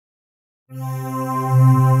Hey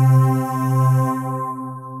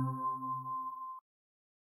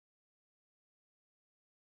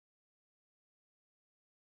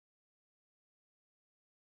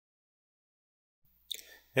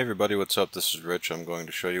everybody, what's up? This is Rich. I'm going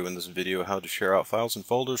to show you in this video how to share out files and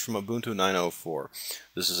folders from Ubuntu 9.04.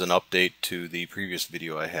 This is an update to the previous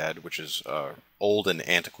video I had, which is old and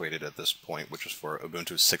antiquated at this point, which is for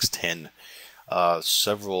Ubuntu 6.10.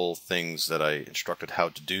 Several things that I instructed how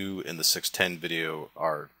to do in the 6.10 video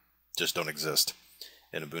just don't exist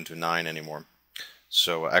in Ubuntu 9 anymore.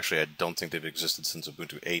 So actually I don't think they've existed since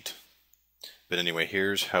Ubuntu 8. But anyway,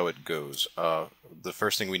 here's how it goes. The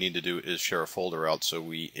first thing we need to do is share a folder out so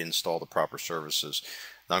we install the proper services.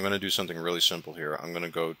 Now I'm going to do something really simple here. I'm going to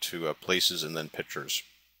go to Places and then Pictures.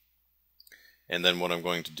 And then what I'm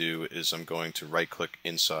going to do is I'm going to right-click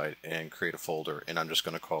inside and create a folder, and I'm just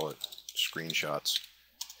going to call it Screenshots.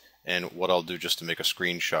 And what I'll do just to make a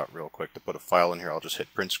screenshot real quick, to put a file in here, I'll just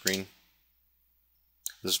hit Print Screen.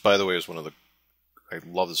 This, by the way, is one of the... I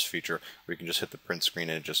love this feature where you can just hit the print screen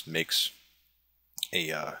and it just makes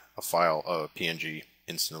a file, a PNG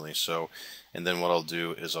instantly. So, and then what I'll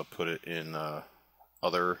do is I'll put it in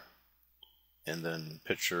Other, and then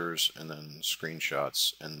Pictures, and then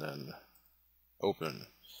Screenshots, and then Open.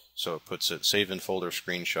 So it puts it Save in Folder,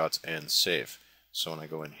 Screenshots, and Save. So when I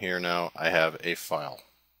go in here now, I have a file.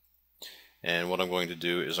 And what I'm going to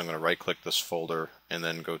do is I'm going to right click this folder and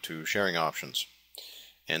then go to Sharing Options.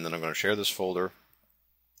 And then I'm going to share this folder,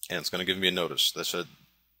 and it's going to give me a notice that said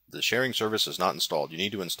the sharing service is not installed. You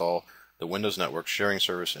need to install the Windows Network sharing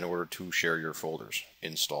service in order to share your folders.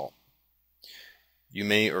 Install. You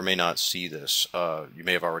may or may not see this. You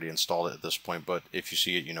may have already installed it at this point, but if you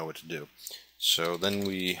see it, you know what to do. So then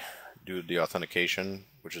we do the authentication,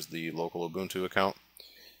 which is the local Ubuntu account.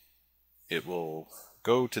 It will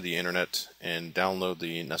go to the internet and download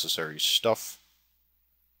the necessary stuff,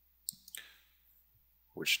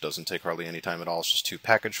 which doesn't take hardly any time at all. It's just 2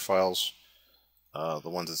 package files. The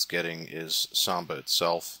ones it's getting is Samba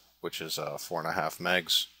itself, which is 4.5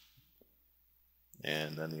 megs.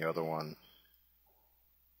 And then the other one,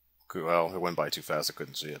 well, it went by too fast, I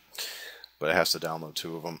couldn't see it. But it has to download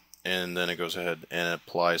 2 of them. And then it goes ahead and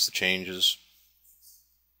applies the changes,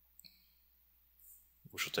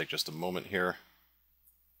 which will take just a moment here.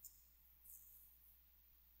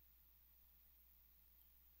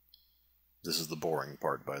 This is the boring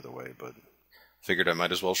part, by the way, but figured I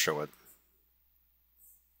might as well show it.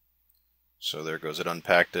 So there goes, it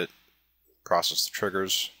unpacked it, processed the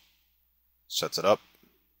triggers, sets it up,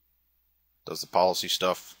 does the policy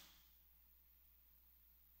stuff,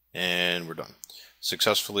 and we're done.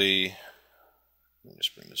 Successfully, let me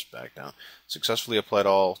just bring this back down. Successfully applied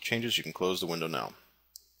all changes. You can close the window now.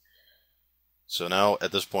 So now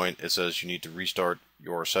at this point it says you need to restart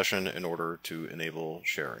your session in order to enable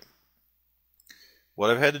sharing.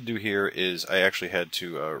 What I've had to do here is I actually had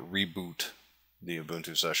to reboot the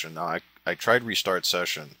Ubuntu session. Now I tried restart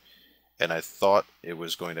session and I thought it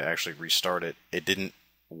was going to actually restart it. It didn't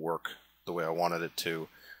work the way I wanted it to.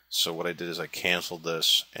 So what I did is I canceled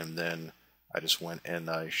this and then I just went and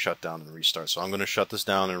I shut down and restart. So I'm going to shut this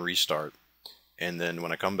down and restart, and then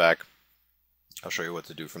when I come back I'll show you what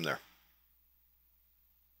to do from there.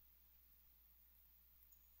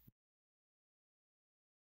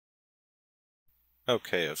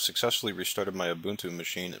 Okay, I've successfully restarted my Ubuntu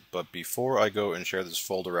machine, but before I go and share this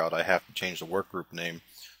folder out, I have to change the workgroup name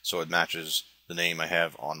so it matches the name I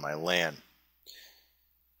have on my LAN.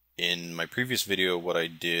 In my previous video, what I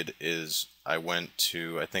did is I went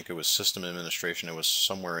to, I think it was System Administration, it was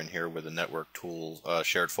somewhere in here with the network tool,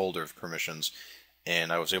 shared folder permissions,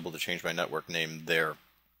 and I was able to change my network name there.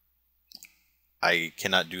 I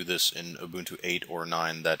cannot do this in Ubuntu 8 or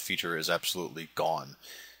 9. That feature is absolutely gone.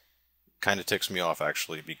 Kind of ticks me off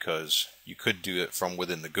actually, because you could do it from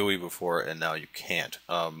within the GUI before and now you can't.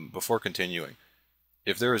 Before continuing,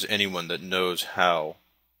 if there is anyone that knows how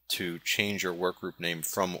to change your workgroup name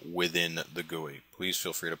from within the GUI, please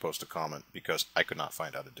feel free to post a comment, because I could not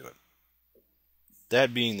find how to do it.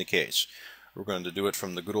 That being the case, we're going to do it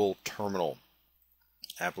from the good old terminal.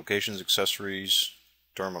 Applications, Accessories,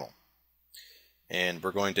 Terminal. And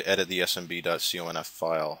we're going to edit the smb.conf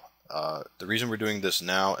file. The reason we're doing this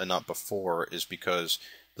now and not before is because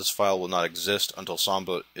this file will not exist until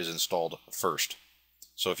Samba is installed first.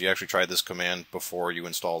 So if you actually try this command before you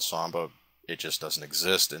install Samba, it just doesn't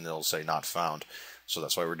exist and it'll say not found. So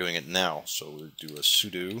that's why we're doing it now. So we'll do a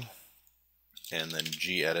sudo and then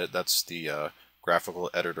gedit. That's the graphical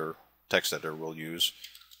editor, text editor we'll use.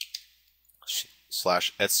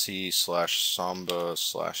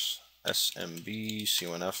 /etc/samba/smb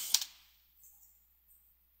conf.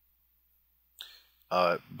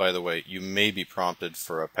 By the way, you may be prompted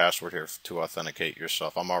for a password here to authenticate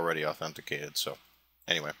yourself. I'm already authenticated, so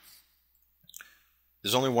anyway.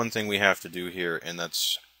 There's only one thing we have to do here, and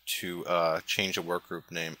that's to change a workgroup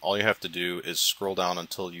name. All you have to do is scroll down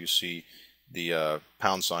until you see the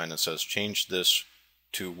pound sign that says change this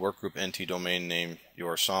to workgroup NT domain name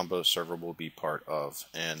your Samba server will be part of,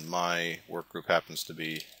 and my workgroup happens to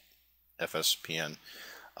be FSPN.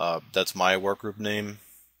 That's my workgroup name.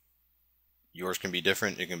 Yours can be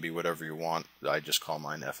different. It can be whatever you want. I just call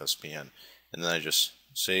mine FSPN. And then I just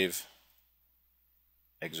save,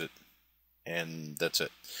 exit, and that's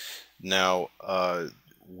it. Now,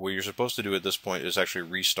 what you're supposed to do at this point is actually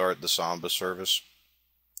restart the Samba service.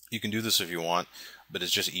 You can do this if you want, but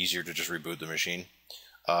it's just easier to just reboot the machine.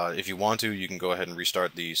 If you want to, you can go ahead and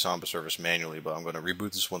restart the Samba service manually, but I'm going to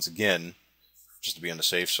reboot this once again, just to be on the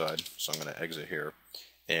safe side. So I'm going to exit here.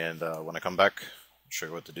 And when I come back, I'll show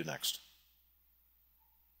you what to do next.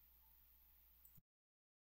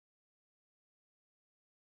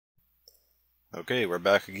 Okay, we're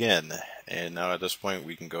back again, and now at this point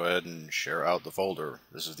we can go ahead and share out the folder.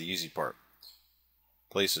 This is the easy part.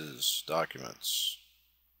 Places, Documents,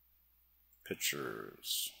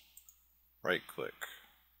 Pictures, right-click,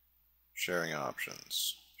 Sharing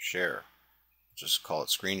Options, Share. Just call it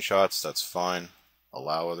Screenshots, that's fine.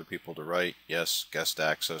 Allow other people to write, yes. Guest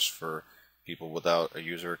access for people without a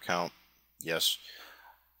user account, yes.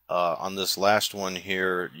 On this last one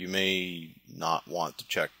here, you may not want to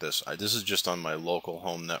check this. This is just on my local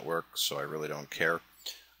home network, so I really don't care.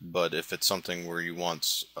 But if it's something where you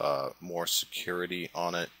want more security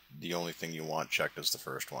on it, the only thing you want checked is the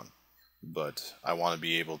first one. But I want to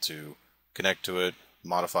be able to connect to it,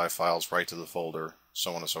 modify files, write to the folder,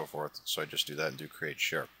 so on and so forth. So I just do that and do create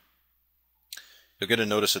share. You'll get a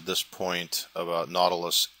notice at this point about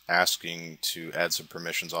Nautilus asking to add some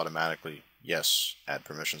permissions automatically. Yes, add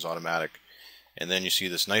permissions automatic. And then you see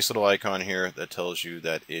this nice little icon here that tells you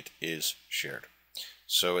that it is shared.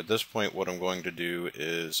 So at this point what I'm going to do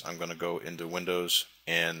is I'm going to go into Windows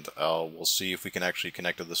and we'll see if we can actually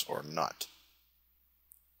connect to this or not.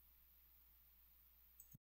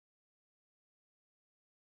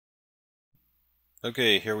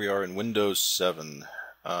 Okay, here we are in Windows 7.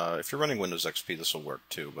 If you're running Windows XP, this will work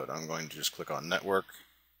too, but I'm going to just click on Network,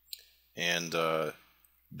 and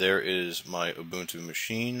there is my Ubuntu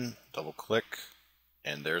machine. Double click,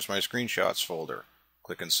 and there's my screenshots folder.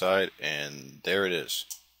 Click inside, and there it is.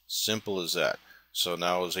 Simple as that. So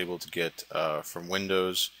now I was able to get from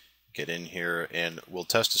Windows, get in here, and we'll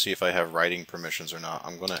test to see if I have writing permissions or not.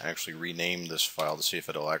 I'm going to actually rename this file to see if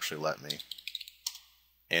it'll actually let me.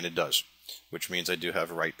 And it does, which means I do have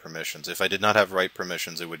write permissions. If I did not have write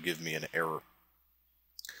permissions, it would give me an error.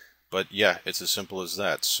 But yeah, it's as simple as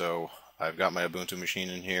that. So I've got my Ubuntu machine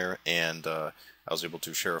in here, and I was able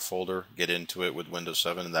to share a folder, get into it with Windows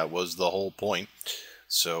 7, and that was the whole point.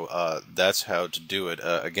 So that's how to do it.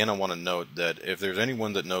 Again, I want to note that if there's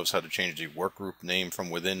anyone that knows how to change the workgroup name from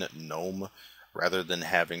within GNOME, rather than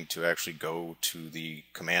having to actually go to the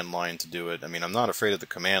command line to do it, I mean, I'm not afraid of the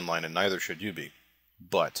command line, and neither should you be.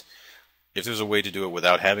 But if there's a way to do it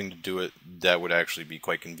without having to do it, that would actually be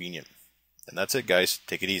quite convenient. And that's it, guys.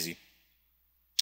 Take it easy.